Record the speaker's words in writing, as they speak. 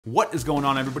What is going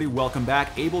on, everybody? Welcome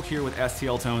back. Abel here with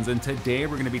STL Tones, and today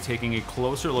we're going to be taking a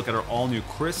closer look at our all-new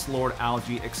Chris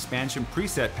Lord-Alge expansion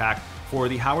preset pack for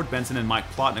the Howard Benson and Mike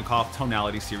Plotnikoff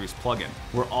Tonality series plugin.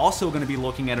 We're also going to be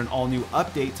looking at an all-new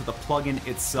update to the plugin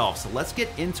itself. So let's get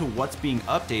into what's being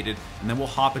updated, and then we'll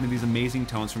hop into these amazing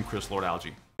tones from Chris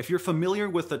Lord-Alge. If you're familiar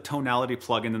with the Tonality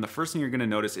plugin, then the first thing you're going to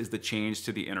notice is the change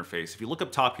to the interface. If you look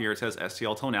up top here, it says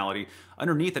STL Tonality.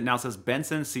 Underneath it now says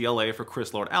Benson CLA for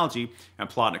Chris Lord-Alge and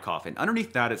Plotnikoff. And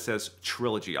underneath that, it says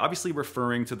Trilogy, obviously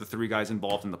referring to the three guys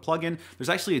involved in the plugin. There's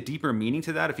actually a deeper meaning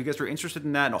to that. If you guys are interested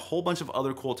in that and a whole bunch of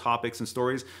other cool topics and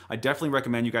stories, I definitely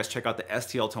recommend you guys check out the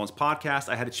STL Tones podcast.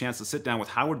 I had a chance to sit down with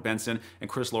Howard Benson and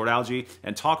Chris Lord-Alge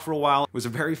and talk for a while. It was a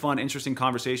very fun, interesting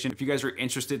conversation. If you guys are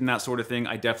interested in that sort of thing,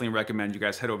 I definitely recommend you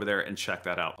guys head over there and check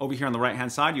that out. Over here on the right hand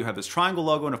side, you have this triangle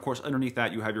logo, and of course underneath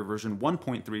that you have your version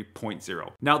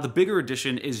 1.3.0. Now the bigger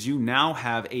addition is you now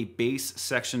have a bass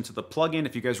section to the plugin.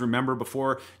 If you guys remember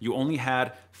before, you only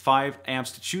had 5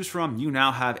 amps to choose from. You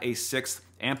now have a 6th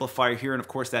amplifier here, and of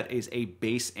course that is a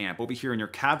bass amp. Over here in your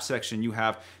cab section you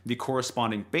have the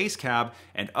corresponding bass cab,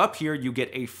 and up here you get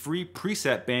a free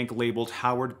preset bank labeled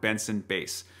Howard Benson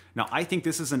Bass. Now, I think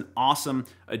this is an awesome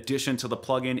addition to the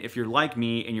plugin. If you're like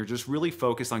me and you're just really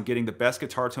focused on getting the best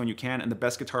guitar tone you can and the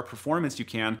best guitar performance you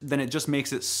can, then it just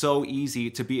makes it so easy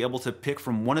to be able to pick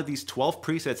from one of these 12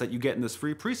 presets that you get in this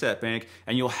free preset bank,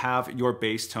 and you'll have your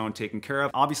bass tone taken care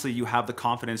of. Obviously, you have the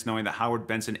confidence knowing that Howard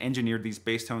Benson engineered these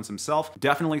bass tones himself.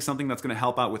 Definitely something that's going to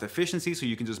help out with efficiency, so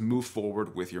you can just move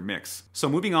forward with your mix. So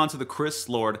moving on to the Chris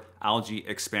Lord-Alge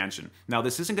expansion. Now,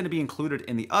 this isn't going to be included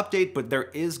in the update, but there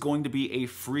is going to be a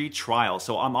free trial.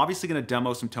 So I'm obviously going to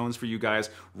demo some tones for you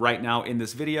guys right now in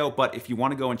this video, but if you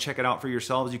want to go and check it out for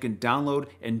yourselves, you can download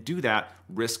and do that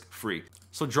risk-free.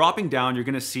 So dropping down, you're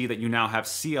going to see that you now have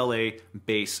CLA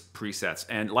bass presets.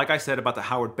 And like I said about the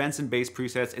Howard Benson bass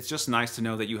presets, it's just nice to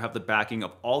know that you have the backing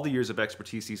of all the years of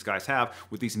expertise these guys have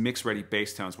with these mix-ready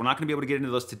bass tones. We're not going to be able to get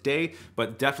into those today,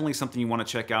 but definitely something you want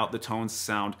to check out. The tones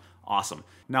sound awesome.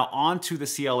 Now on to the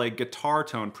CLA guitar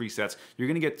tone presets. You're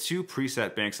going to get 2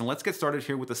 preset banks, and let's get started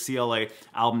here with the CLA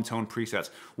album tone presets.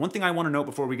 One thing I want to note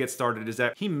before we get started is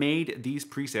that he made these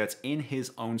presets in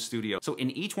his own studio. So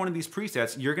in each one of these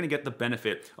presets, you're going to get the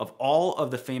benefit of all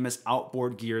of the famous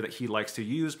outboard gear that he likes to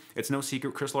use. It's no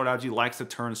secret Chris Lord-Alge likes to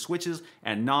turn switches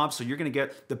and knobs, so you're going to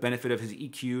get the benefit of his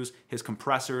EQs, his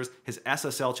compressors, his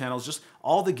SSL channels, just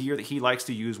all the gear that he likes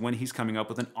to use when he's coming up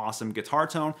with an awesome guitar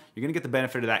tone. You're going to get the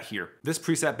benefit of that here. This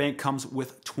preset bank comes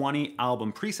with 20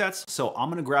 album presets, so I'm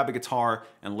gonna grab a guitar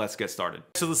and let's get started.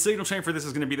 So the signal chain for this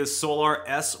is gonna be this Solar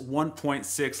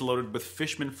S1.6 loaded with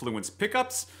Fishman Fluence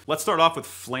pickups. Let's start off with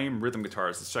Flame rhythm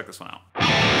guitars. Let's check this one out.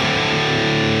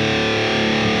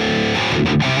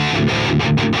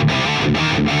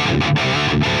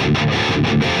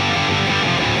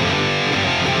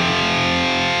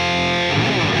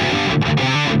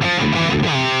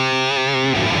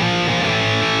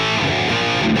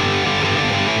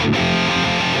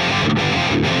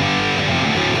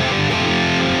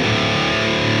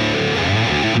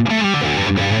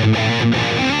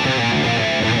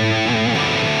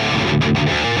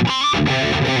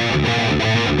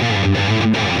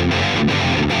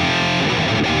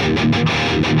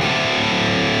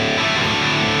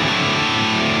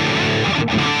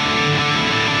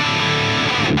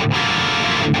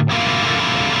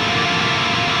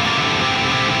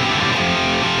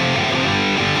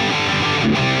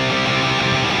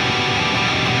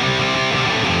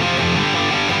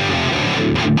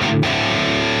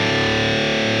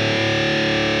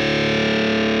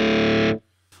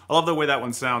 I love the way that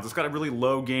one sounds. It's got a really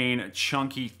low gain,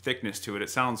 chunky thickness to it. It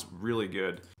sounds really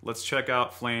good. Let's check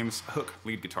out Flame's hook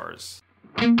lead guitars.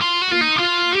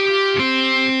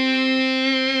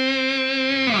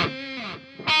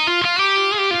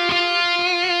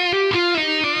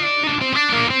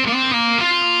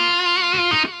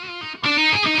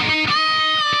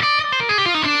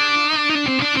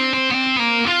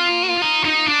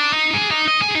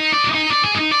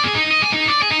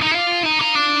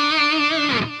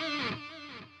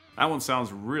 That one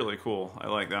sounds really cool. I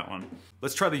like that one.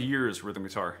 Let's try the Years rhythm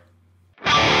guitar.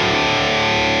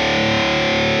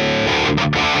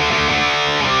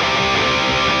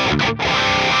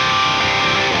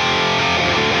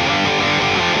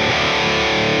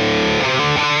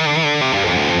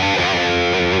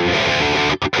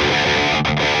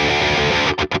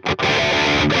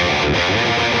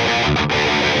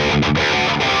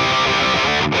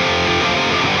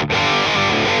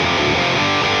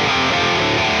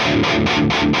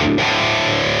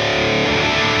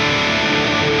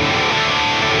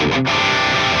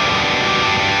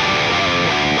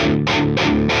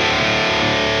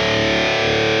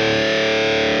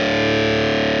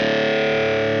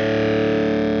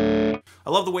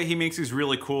 love the way he makes these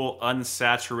really cool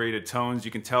unsaturated tones. You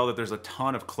can tell that there's a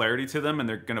ton of clarity to them and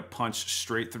they're gonna punch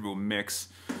straight through a mix.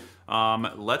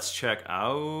 Let's check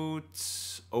out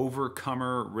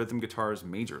Overcomer Rhythm Guitars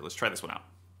Major. Let's try this one out.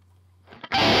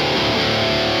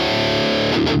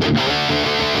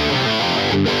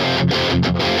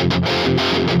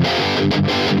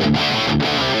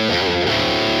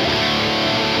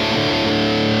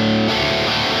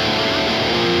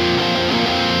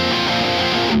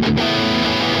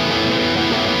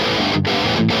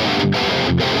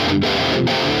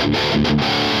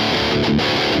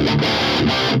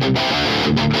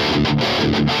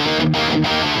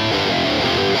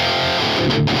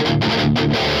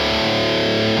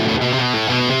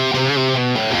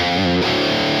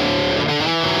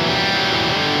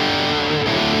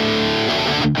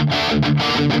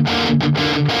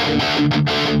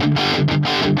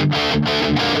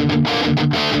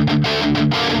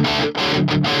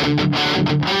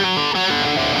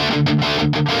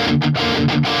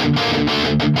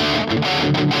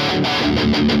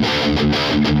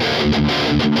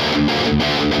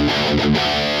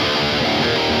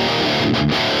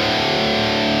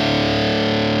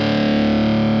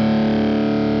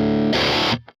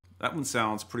 That one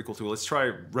sounds pretty cool too. Let's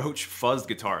try Roach Fuzz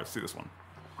Guitar. Let's do this one.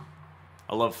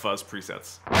 I love fuzz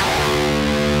presets.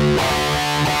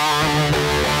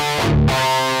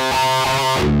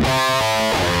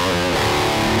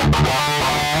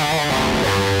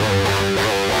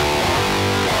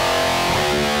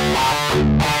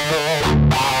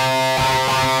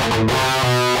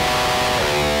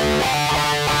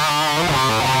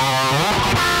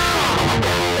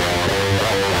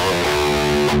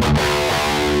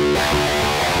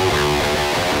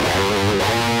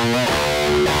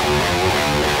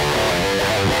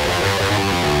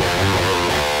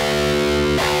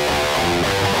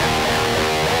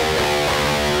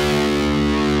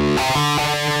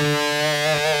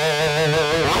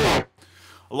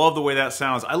 I love the way that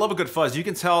sounds. I love a good fuzz. You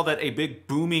can tell that a big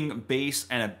booming bass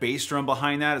and a bass drum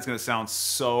behind that is going to sound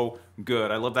so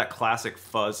good. I love that classic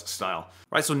fuzz style. All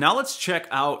right, so now let's check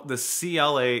out the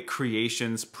CLA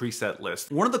Creations preset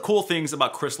list. One of the cool things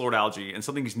about Chris Lord-Alge, and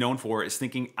something he's known for, is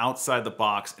thinking outside the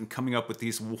box and coming up with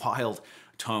these wild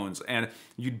tones. And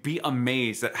you'd be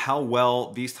amazed at how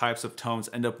well these types of tones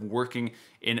end up working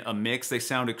in a mix. They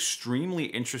sound extremely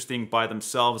interesting by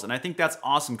themselves, and I think that's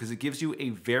awesome because it gives you a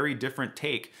very different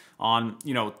take on,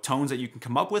 you know, tones that you can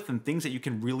come up with and things that you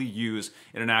can really use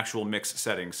in an actual mix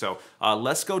setting. So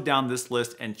let's go down this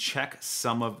list and check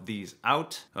some of these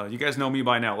out. You guys know me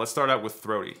by now. Let's start out with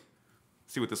Throaty.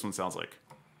 See what this one sounds like.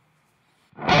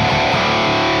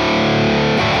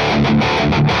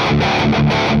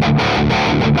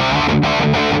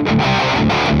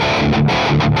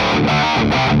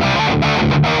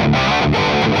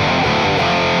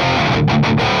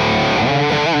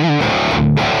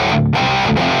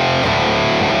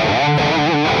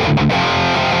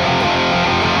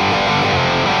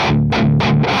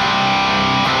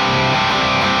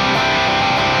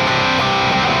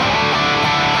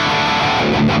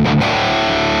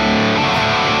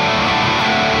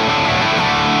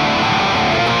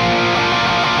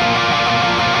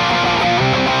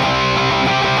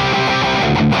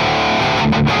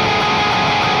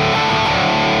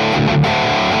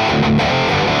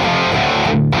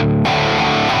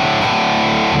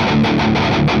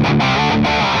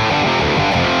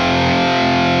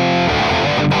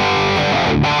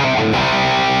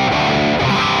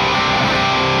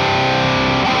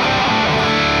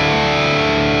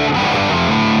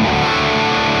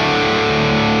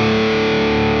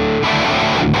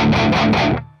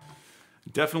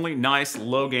 Definitely nice,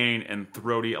 low gain, and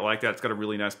throaty. I like that. It's got a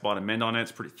really nice bottom end on it.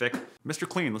 It's pretty thick. Mr.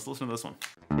 Clean, let's listen to this one.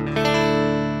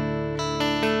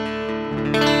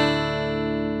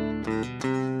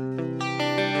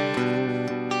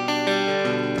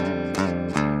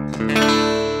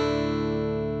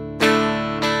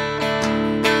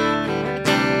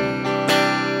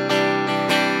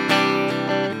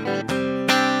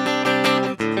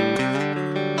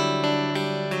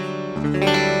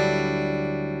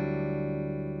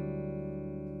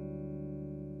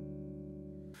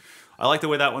 I like the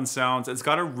way that one sounds. It's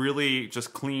got a really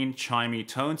just clean, chimey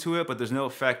tone to it, but there's no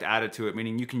effect added to it,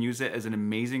 meaning you can use it as an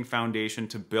amazing foundation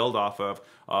to build off of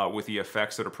with the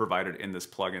effects that are provided in this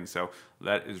plugin. So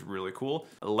that is really cool.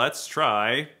 Let's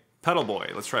try Pedal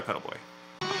Boy. Let's try Pedal Boy.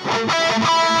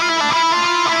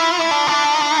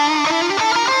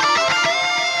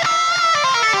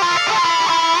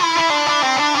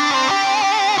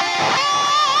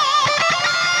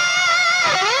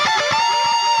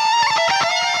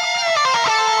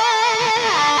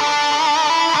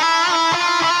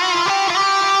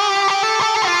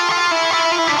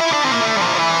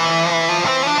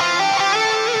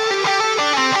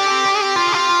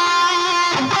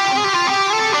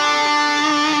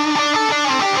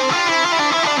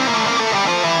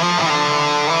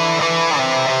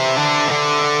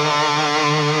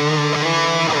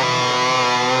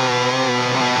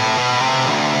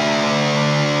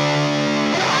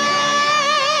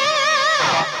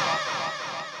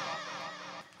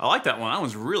 like that one. That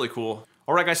one's really cool.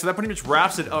 All right, guys, so that pretty much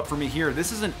wraps it up for me here.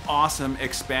 This is an awesome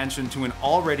expansion to an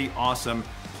already awesome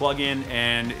plugin,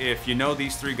 and if you know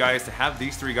these three guys, to have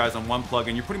these three guys on one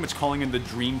plugin, you're pretty much calling in the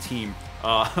dream team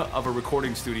of a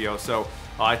recording studio. So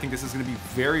I think this is going to be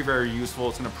very, very useful.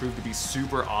 It's going to prove to be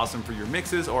super awesome for your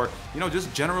mixes, or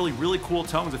just generally really cool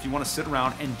tones if you want to sit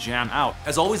around and jam out.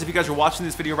 As always, if you guys are watching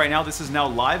this video right now, this is now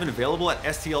live and available at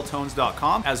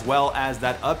STLTones.com, as well as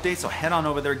that update. So head on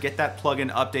over there, get that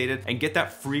plugin updated, and get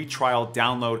that free trial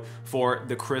download for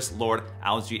the Chris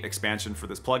Lord-Alge expansion for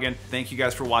this plugin. Thank you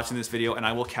guys for watching this video, and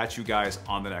I will catch you guys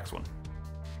on the next one.